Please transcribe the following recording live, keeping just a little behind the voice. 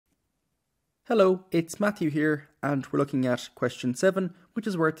Hello, it's Matthew here, and we're looking at question 7, which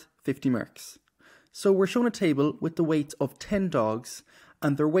is worth 50 marks. So we're shown a table with the weights of 10 dogs,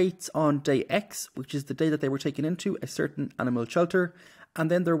 and their weights on day X, which is the day that they were taken into a certain animal shelter,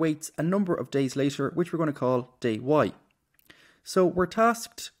 and then their weights a number of days later, which we're going to call day Y. So we're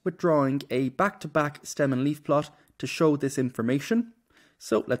tasked with drawing a back-to-back stem and leaf plot to show this information.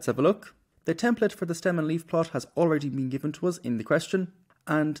 So let's have a look. The template for the stem and leaf plot has already been given to us in the question.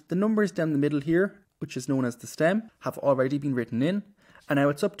 And the numbers down the middle here, which is known as the stem, have already been written in. And now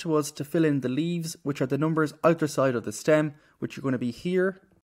it's up to us to fill in the leaves, which are the numbers either side of the stem, which are going to be here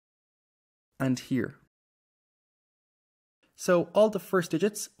and here. So all the first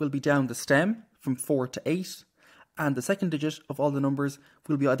digits will be down the stem from 4 to 8. And the second digit of all the numbers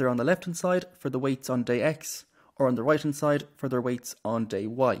will be either on the left hand side for the weights on day X, or on the right hand side for their weights on day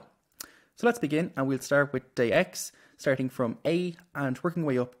Y. So let's begin, and we'll start with day X, starting from A and working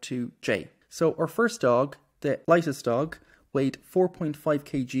way up to J. So our first dog, the lightest dog, weighed 4.5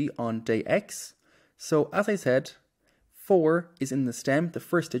 kg on day X. So as I said, 4 is in the stem, the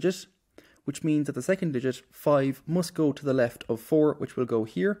first digit, which means that the second digit, 5, must go to the left of 4, which will go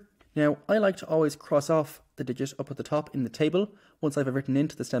here. Now, I like to always cross off the digit up at the top in the table once I've written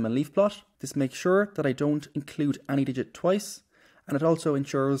into the stem and leaf plot. This makes sure that I don't include any digit twice, and it also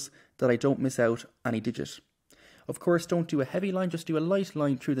ensures that I don't miss out any digit. Of course, don't do a heavy line, just do a light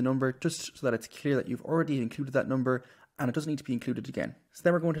line through the number, just so that it's clear that you've already included that number and it doesn't need to be included again. So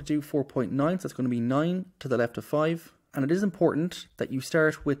then we're going to do 4.9, so that's going to be 9 to the left of 5. And it is important that you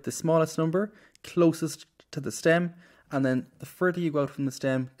start with the smallest number, closest to the stem, and then the further you go out from the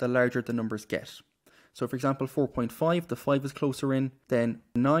stem, the larger the numbers get. So for example, 4.5, the 5 is closer in than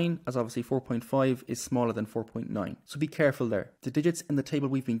 9, as obviously 4.5 is smaller than 4.9. So be careful there. The digits in the table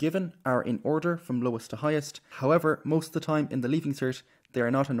we've been given are in order from lowest to highest. However, most of the time in the Leaving Cert, they are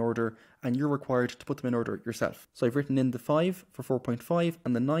not in order, and you're required to put them in order yourself. So I've written in the 5 for 4.5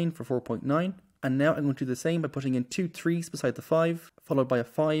 and the 9 for 4.9. And now I'm going to do the same by putting in 2 3s beside the 5, followed by a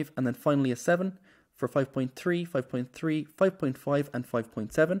 5, and then finally a 7 for 5.3, 5.3, 5.5 and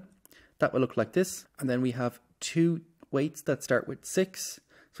 5.7. That will look like this. And then we have 2 weights that start with 6.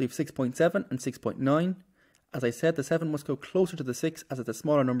 So we have 6.7 and 6.9. As I said, the 7 must go closer to the 6 as it's a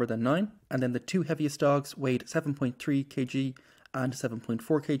smaller number than 9. And then the 2 heaviest dogs weighed 7.3 kg and 7.4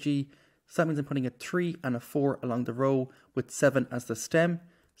 kg. So that means I'm putting a 3 and a 4 along the row with 7 as the stem.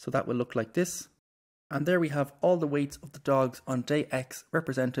 So that will look like this. And there we have all the weights of the dogs on day X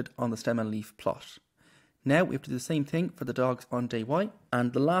represented on the stem and leaf plot. Now we have to do the same thing for the dogs on day Y,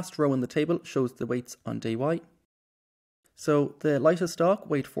 and the last row in the table shows the weights on day Y. So the lightest dog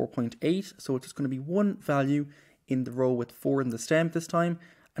weighed 4.8, so it's just going to be one value in the row with 4 in the stem this time,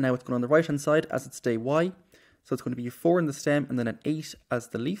 and now it's going on the right hand side as it's day Y. So it's going to be a 4 in the stem and then an 8 as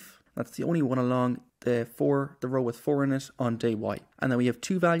the leaf. That's the only one along the row with 4 in it on day Y. And then we have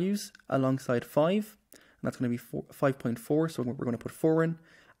 2 values alongside 5, and that's going to be 5.4, so we're going to put 4 in.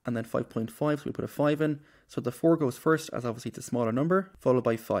 And then 5.5, so we put a 5 in. So the 4 goes first, as obviously it's a smaller number, followed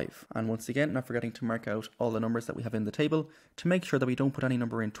by 5. And once again, not forgetting to mark out all the numbers that we have in the table to make sure that we don't put any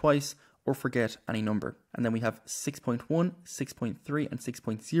number in twice or forget any number. And then we have 6.1, 6.3 and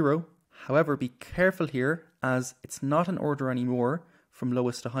 6.0. However, be careful here as it's not in order anymore from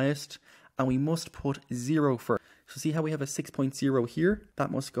lowest to highest, and we must put 0 first. So see how we have a 6.0 here?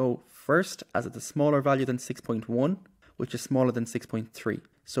 That must go first as it's a smaller value than 6.1, which is smaller than 6.3.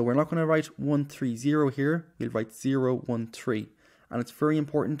 So we're not going to write 130 here, we'll write 013. And it's very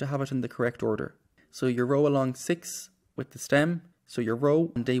important to have it in the correct order. So your row along 6 with the stem, so your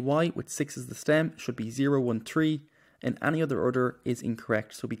row on day Y with 6 as the stem should be 013, and any other order is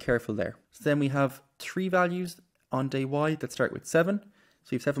incorrect, so be careful there. So then we have 3 values on day Y that start with 7.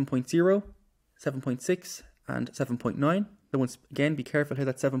 So you have 7.0, 7.6 and 7.9. So once again, be careful here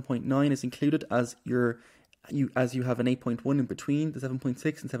that 7.9 is included as you have an 8.1 in between the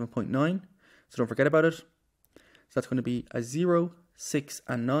 7.6 and 7.9, so don't forget about it. So that's going to be a 0, 6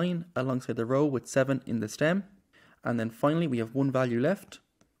 and 9 alongside the row with 7 in the stem. And then finally we have 1 value left,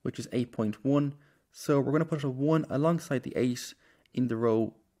 which is 8.1, so we're going to put a 1 alongside the 8 in the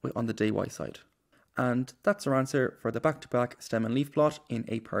row on the day Y side. And that's our answer for the back-to-back stem and leaf plot in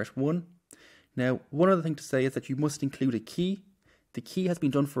A part 1. Now, one other thing to say is that you must include a key. The key has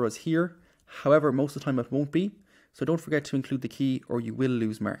been done for us here. However, most of the time it won't be, so don't forget to include the key or you will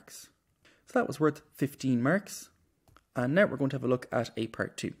lose marks. So that was worth 15 marks. And now we're going to have a look at A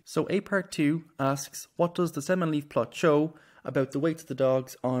part 2. So A part 2 asks, what does the stem and leaf plot show about the weights of the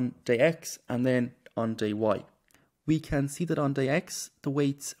dogs on day X and then on day Y? we can see that on day X, the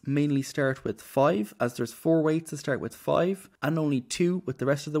weights mainly start with 5, as there's 4 weights that start with 5, and only 2 with the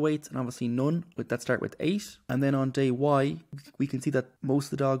rest of the weights, and obviously none that start with 8. And then on day Y, we can see that most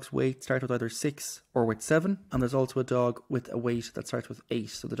of the dog's weight start with either 6 or with 7, and there's also a dog with a weight that starts with 8,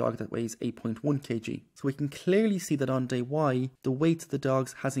 so the dog that weighs 8.1 kg. So we can clearly see that on day Y, the weight of the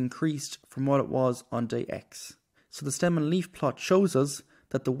dogs has increased from what it was on day X. So the stem and leaf plot shows us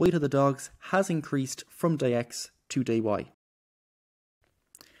that the weight of the dogs has increased from day X to day Y.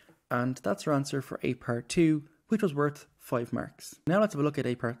 And that's our answer for A part 2, which was worth 5 marks. Now let's have a look at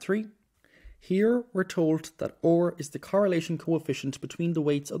A part 3. Here we're told that OR is the correlation coefficient between the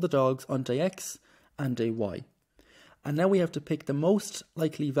weights of the dogs on day X and day Y. And now we have to pick the most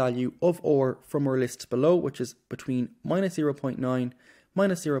likely value of OR from our list below, which is between minus 0.9,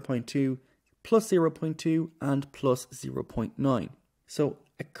 minus 0.2, plus 0.2 and plus 0.9. So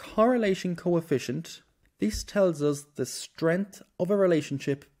a correlation coefficient, this tells us the strength of a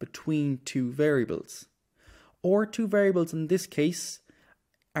relationship between two variables. Or two variables in this case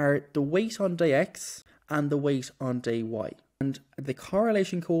are the weight on day X and the weight on day Y. And the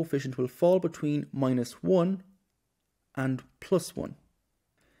correlation coefficient will fall between minus 1 and plus 1.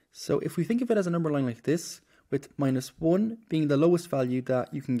 So if we think of it as a number line like this, with minus 1 being the lowest value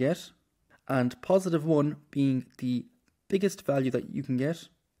that you can get, and positive 1 being the biggest value that you can get,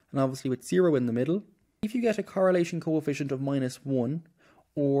 and obviously with 0 in the middle, if you get a correlation coefficient of minus 1,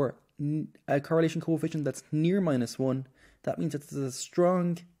 or a correlation coefficient that's near minus 1, that means that there's a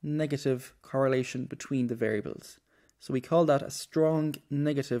strong negative correlation between the variables. So we call that a strong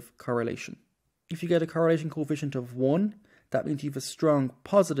negative correlation. If you get a correlation coefficient of 1, that means you have a strong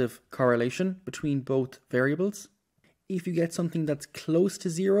positive correlation between both variables. If you get something that's close to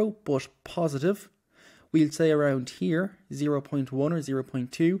 0 but positive, we'll say around here, 0.1 or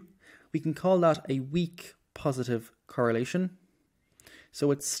 0.2, we can call that a weak positive correlation.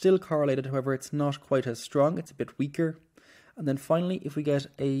 So it's still correlated, however, it's not quite as strong, it's a bit weaker. And then finally, if we get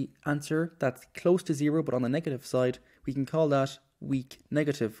an answer that's close to 0 but on the negative side, we can call that weak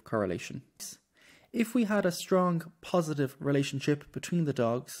negative correlation. If we had a strong positive relationship between the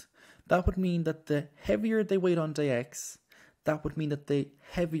dogs, that would mean that the heavier they weighed on day X, that would mean that the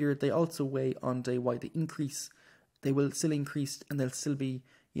heavier they also weigh on day Y. They will still increase, and they'll still be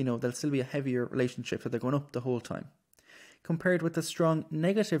a heavier relationship, so they're going up the whole time. Compared with the strong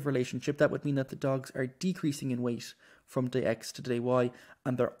negative relationship, that would mean that the dogs are decreasing in weight from day X to day Y,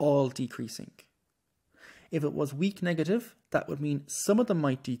 and they're all decreasing. If it was weak negative, that would mean some of them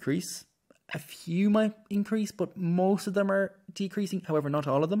might decrease, a few might increase, but most of them are decreasing, however not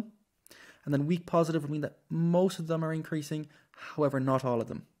all of them. And then weak positive would mean that most of them are increasing, however not all of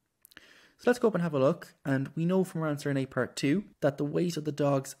them. So let's go up and have a look, and we know from our answer in A part 2 that the weight of the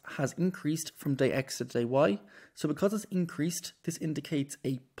dogs has increased from day X to day Y. So because it's increased, this indicates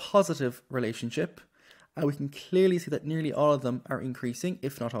a positive relationship. And we can clearly see that nearly all of them are increasing,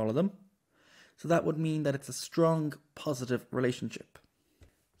 if not all of them. So that would mean that it's a strong positive relationship.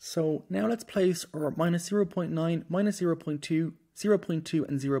 So now let's place our minus 0.9, minus 0.2, 0.2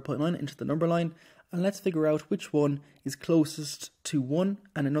 and 0.9 into the number line, and let's figure out which one is closest to 1,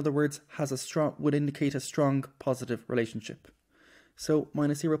 and in other words would indicate a strong positive relationship. So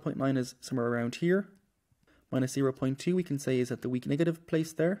minus 0.9 is somewhere around here, minus 0.2 we can say is at the weak negative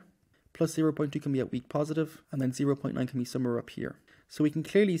place there, plus 0.2 can be at weak positive, and then 0.9 can be somewhere up here. So we can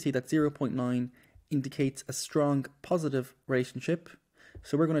clearly see that 0.9 indicates a strong positive relationship,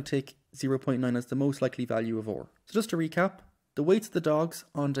 so we're going to take 0.9 as the most likely value of OR. So just to recap, the weights of the dogs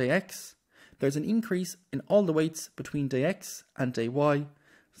on day X, there's an increase in all the weights between day X and day Y.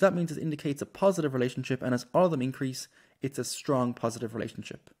 So that means it indicates a positive relationship, and as all of them increase, it's a strong positive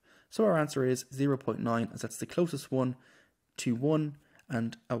relationship. So our answer is 0.9, as that's the closest one to 1,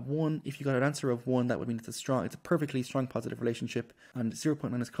 and a 1, if you got an answer of 1, that would mean it's a perfectly strong positive relationship, and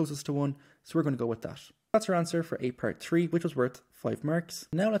 0.9 is closest to 1, so we're going to go with that. That's our answer for A part 3, which was worth 5 marks.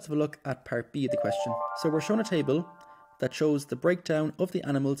 Now let's have a look at part B of the question. So we're shown a table that shows the breakdown of the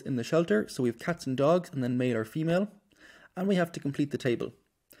animals in the shelter. So we have cats and dogs, and then male or female, and we have to complete the table.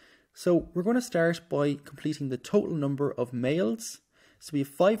 So we're going to start by completing the total number of males. So we have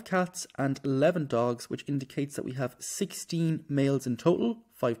 5 cats and 11 dogs, which indicates that we have 16 males in total,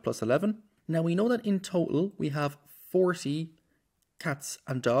 5 plus 11. Now we know that in total we have 40 cats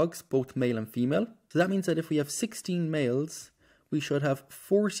and dogs, both male and female. So that means that if we have 16 males, we should have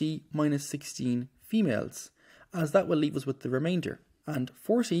 40 minus 16 females, as that will leave us with the remainder. And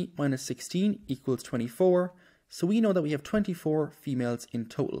 40 minus 16 equals 24, so we know that we have 24 females in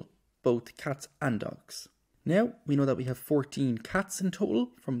total, both cats and dogs. Now, we know that we have 14 cats in total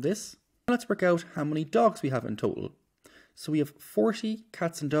from this. Let's work out how many dogs we have in total. So we have 40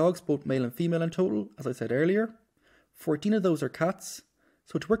 cats and dogs, both male and female in total, as I said earlier. 14 of those are cats.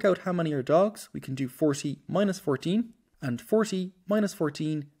 So to work out how many are dogs, we can do 40 minus 14, and 40 minus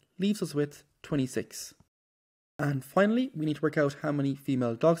 14 leaves us with 26. And finally, we need to work out how many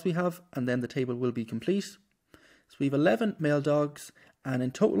female dogs we have, and then the table will be complete. So we have 11 male dogs, and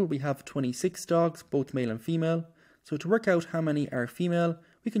in total we have 26 dogs, both male and female. So to work out how many are female,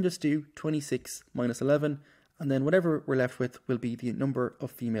 we can just do 26 minus 11, and then whatever we're left with will be the number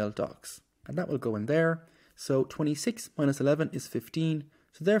of female dogs. And that will go in there. So 26 minus 11 is 15,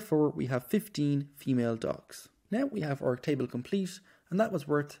 so therefore we have 15 female dogs. Now we have our table complete, and that was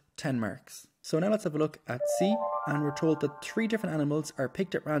worth 10 marks. So now let's have a look at C, and we're told that 3 different animals are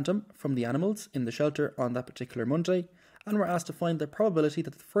picked at random from the animals in the shelter on that particular Monday, and we're asked to find the probability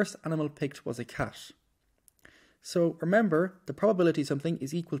that the first animal picked was a cat. So remember, the probability of something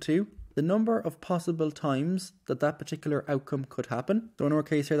is equal to the number of possible times that that particular outcome could happen. So in our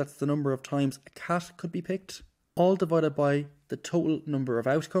case here, that's the number of times a cat could be picked, all divided by the total number of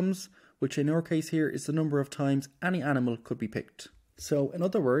outcomes, which in our case here is the number of times any animal could be picked. So in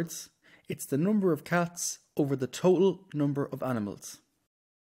other words, it's the number of cats over the total number of animals.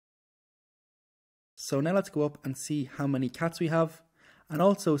 So now let's go up and see how many cats we have, and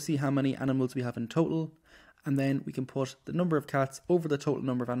also see how many animals we have in total, and then we can put the number of cats over the total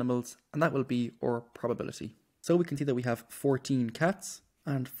number of animals, and that will be our probability. So we can see that we have 14 cats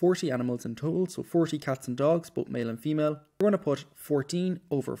and 40 animals in total, so 40 cats and dogs, both male and female. We're going to put 14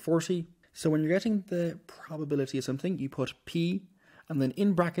 over 40. So when you're getting the probability of something, you put P, and then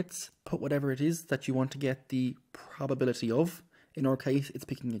in brackets, put whatever it is that you want to get the probability of. In our case, it's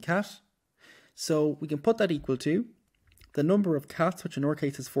picking a cat. So we can put that equal to the number of cats, which in our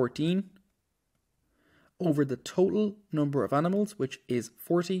case is 14, over the total number of animals, which is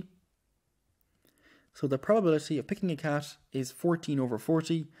 40. So the probability of picking a cat is 14 over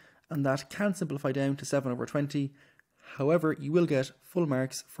 40, and that can simplify down to 7 over 20. However, you will get full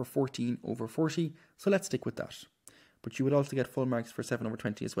marks for 14 over 40, so let's stick with that. But you would also get full marks for 7 over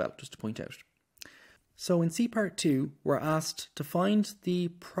 20 as well, just to point out. So in C part 2, we're asked to find the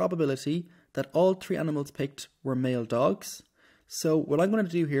probability that all 3 animals picked were male dogs. So what I'm going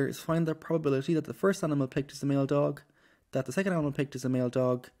to do here is find the probability that the first animal picked is a male dog, that the second animal picked is a male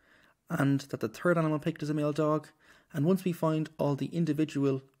dog, and that the third animal picked is a male dog. And once we find all the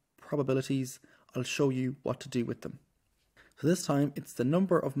individual probabilities, I'll show you what to do with them. So this time it's the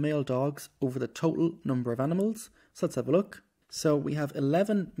number of male dogs over the total number of animals. So let's have a look. So we have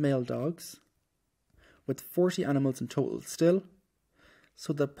 11 male dogs with 40 animals in total still.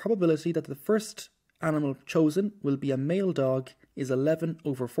 So the probability that the first animal chosen will be a male dog is 11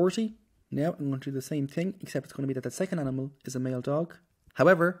 over 40. Now I'm going to do the same thing, except it's going to be that the second animal is a male dog.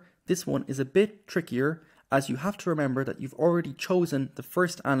 However, this one is a bit trickier, as you have to remember that you've already chosen the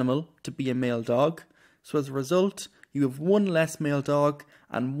first animal to be a male dog. So as a result, you have 1 less male dog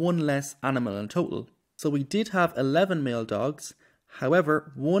and 1 less animal in total. So we did have 11 male dogs.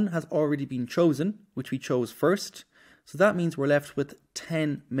 However, 1 has already been chosen, which we chose first. So that means we're left with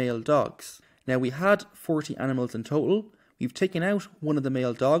 10 male dogs. Now we had 40 animals in total. We've taken out 1 of the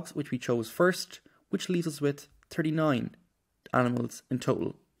male dogs, which we chose first, which leaves us with 39 animals in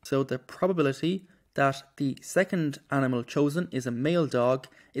total. So the probability that the second animal chosen is a male dog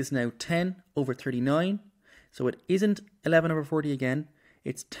is now 10 over 39. So it isn't 11 over 40 again,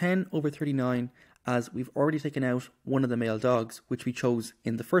 it's 10 over 39, as we've already taken out 1 of the male dogs, which we chose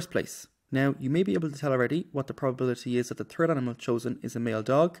in the first place. Now, you may be able to tell already what the probability is that the third animal chosen is a male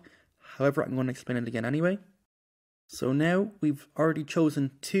dog. However, I'm going to explain it again anyway. So now we've already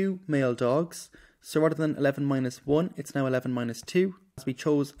chosen 2 male dogs. So rather than 11 minus 1, it's now 11 minus 2. As we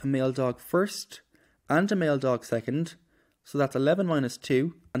chose a male dog first and a male dog second. So that's 11 minus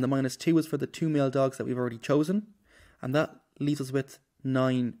 2. And the minus 2 is for the 2 male dogs that we've already chosen. And that leaves us with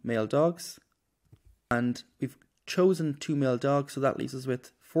 9 male dogs. And we've chosen 2 male dogs, so that leaves us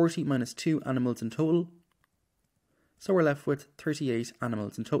with 40 minus 2 animals in total. So we're left with 38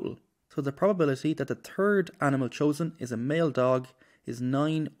 animals in total. So the probability that the third animal chosen is a male dog is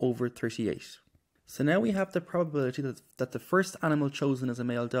 9 over 38. So now we have the probability that the first animal chosen is a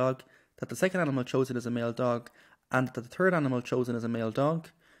male dog, that the second animal chosen is a male dog, and that the third animal chosen is a male dog.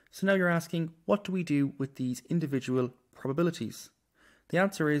 So now you're asking, what do we do with these individual probabilities? The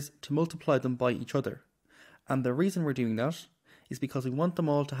answer is to multiply them by each other. And the reason we're doing that is because we want them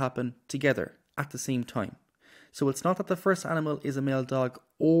all to happen together at the same time. So it's not that the first animal is a male dog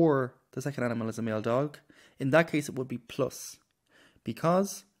or the second animal is a male dog. In that case, it would be plus.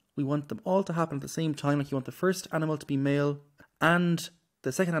 Because we want them all to happen at the same time, like you want the first animal to be male and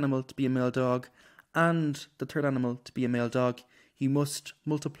the second animal to be a male dog, and the third animal to be a male dog, you must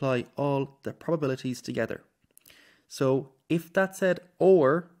multiply all the probabilities together. So if that said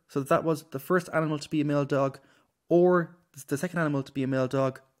or, so that was the first animal to be a male dog, or the second animal to be a male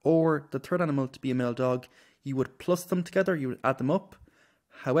dog, or the third animal to be a male dog, you would plus them together, you would add them up.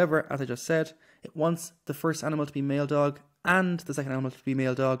 However, as I just said, it wants the first animal to be male dog and the second animal to be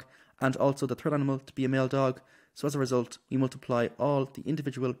male dog and also the third animal to be a male dog. So as a result, we multiply all the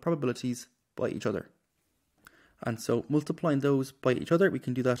individual probabilities by each other. And so multiplying those by each other, we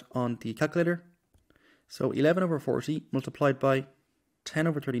can do that on the calculator. So 11 over 40 multiplied by 10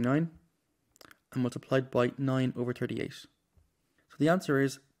 over 39 and multiplied by 9 over 38. So the answer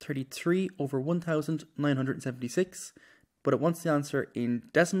is 33 over 1976, but it wants the answer in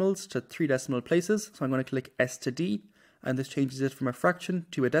decimals to 3 decimal places. So I'm going to click S to D, and this changes it from a fraction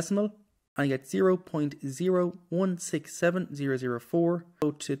to a decimal. I get 0.0167004.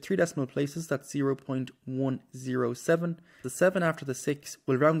 Go to 3 decimal places, that's 0.107. The 7 after the 6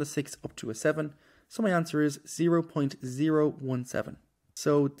 will round the 6 up to a 7. So my answer is 0.017.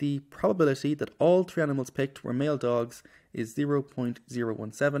 So the probability that all 3 animals picked were male dogs is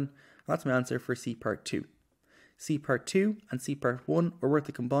 0.017. That's my answer for C part 2. C part 2 and C part 1 are worth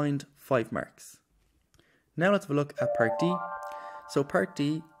a combined 5 marks. Now let's have a look at part D. So part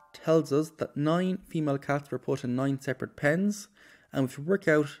D tells us that 9 female cats were put in 9 separate pens, and we have to work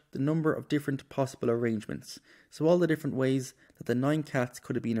out the number of different possible arrangements. So all the different ways that the 9 cats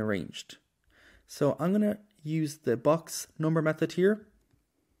could have been arranged. So I'm going to use the box number method here,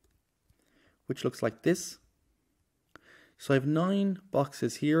 which looks like this. So I have 9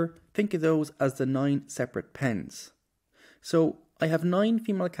 boxes here. Think of those as the 9 separate pens. So I have 9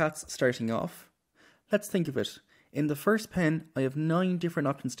 female cats starting off. Let's think of it. In the first pen, I have 9 different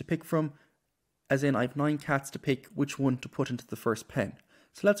options to pick from, as in I have 9 cats to pick which one to put into the first pen.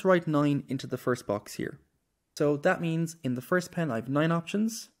 So let's write 9 into the first box here. So that means in the first pen I have 9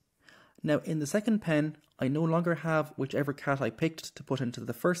 options. Now in the second pen, I no longer have whichever cat I picked to put into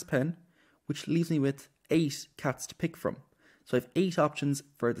the first pen, which leaves me with 8 cats to pick from. So I have 8 options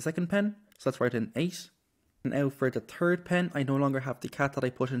for the second pen, so let's write in 8. Now for the third pen, I no longer have the cat that I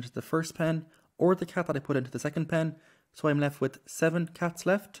put into the first pen, or the cat that I put into the second pen, so I'm left with 7 cats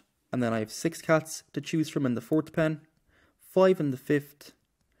left. And then I have 6 cats to choose from in the fourth pen, 5 in the fifth,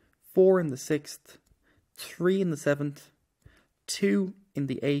 4 in the sixth, 3 in the seventh, 2 in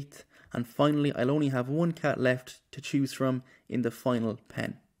the eighth, and finally I'll only have 1 cat left to choose from in the final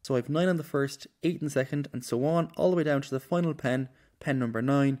pen. So I have 9 in the first, 8 in the second, and so on, all the way down to the final pen, pen number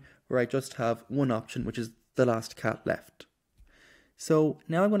 9, where I just have 1 option, which is the last cat left. So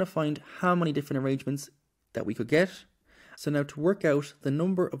now I'm going to find how many different arrangements that we could get. So now to work out the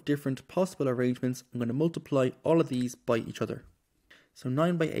number of different possible arrangements, I'm going to multiply all of these by each other. So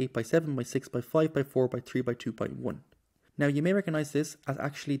 9 by 8 by 7 by 6 by 5 by 4 by 3 by 2 by 1. Now you may recognize this as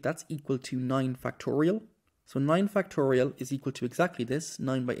actually that's equal to 9 factorial. So 9 factorial is equal to exactly this,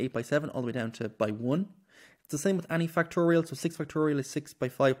 9 by 8 by 7 all the way down to by 1. It's the same with any factorial, so 6 factorial is 6 by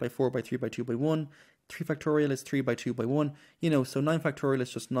 5 by 4 by 3 by 2 by 1. 3 factorial is 3 by 2 by 1. So 9 factorial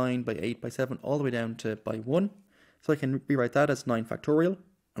is just 9 by 8 by 7 all the way down to by 1. So I can rewrite that as 9 factorial.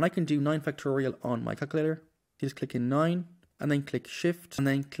 And I can do 9 factorial on my calculator. You just click in 9 and then click shift and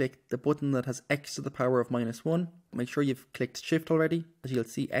then click the button that has x to the power of -1. Make sure you've clicked shift already, as you'll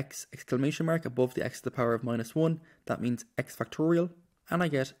see x exclamation mark above the x to the power of -1. That means x factorial. And I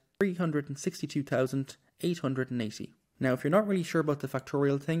get 362,880. Now if you're not really sure about the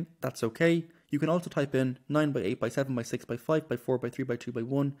factorial thing, that's okay. You can also type in 9 by 8 by 7 by 6 by 5 by 4 by 3 by 2 by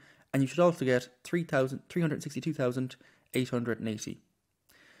 1, and you should also get 362,880.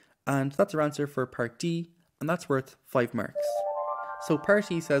 And that's our answer for part D, and that's worth 5 marks. So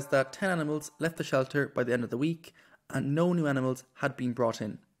part E says that 10 animals left the shelter by the end of the week, and no new animals had been brought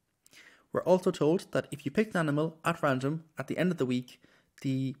in. We're also told that if you picked an animal at random at the end of the week,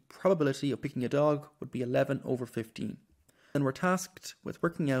 the probability of picking a dog would be 11 over 15. Then we're tasked with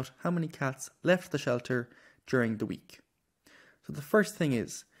working out how many cats left the shelter during the week. So the first thing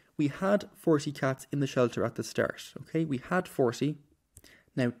is, we had 40 cats in the shelter at the start, okay? We had 40,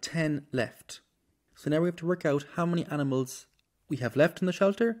 now 10 left. So now we have to work out how many animals we have left in the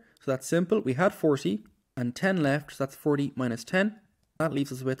shelter. So that's simple, we had 40 and 10 left, so that's 40 minus 10. That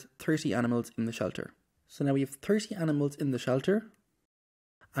leaves us with 30 animals in the shelter. So now we have 30 animals in the shelter.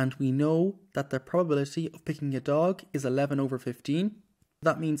 And we know that the probability of picking a dog is 11 over 15.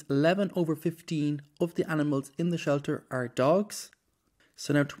 That means 11 over 15 of the animals in the shelter are dogs.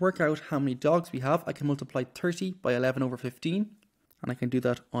 So now to work out how many dogs we have, I can multiply 30 by 11 over 15. And I can do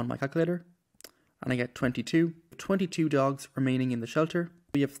that on my calculator. And I get 22. 22 dogs remaining in the shelter.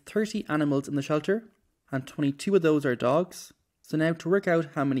 We have 30 animals in the shelter, and 22 of those are dogs. So now to work out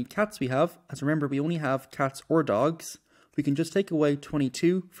how many cats we have, as remember we only have cats or dogs, we can just take away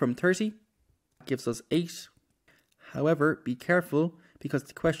 22 from 30, that gives us 8. However, be careful because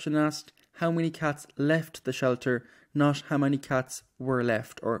the question asked how many cats left the shelter, not how many cats were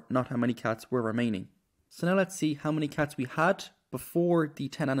left, or not how many cats were remaining. So now let's see how many cats we had before the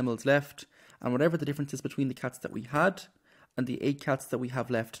 10 animals left, and whatever the difference is between the cats that we had and the 8 cats that we have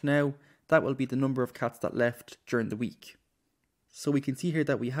left now, that will be the number of cats that left during the week. So we can see here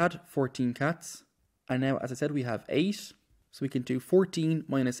that we had 14 cats, and now as I said we have 8, so we can do 14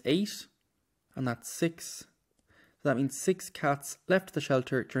 minus 8, and that's 6. So that means 6 cats left the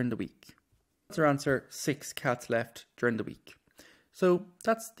shelter during the week. That's our answer, 6 cats left during the week. So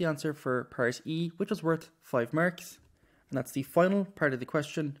that's the answer for part E, which was worth 5 marks. And that's the final part of the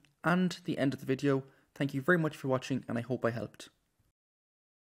question and the end of the video. Thank you very much for watching, and I hope I helped.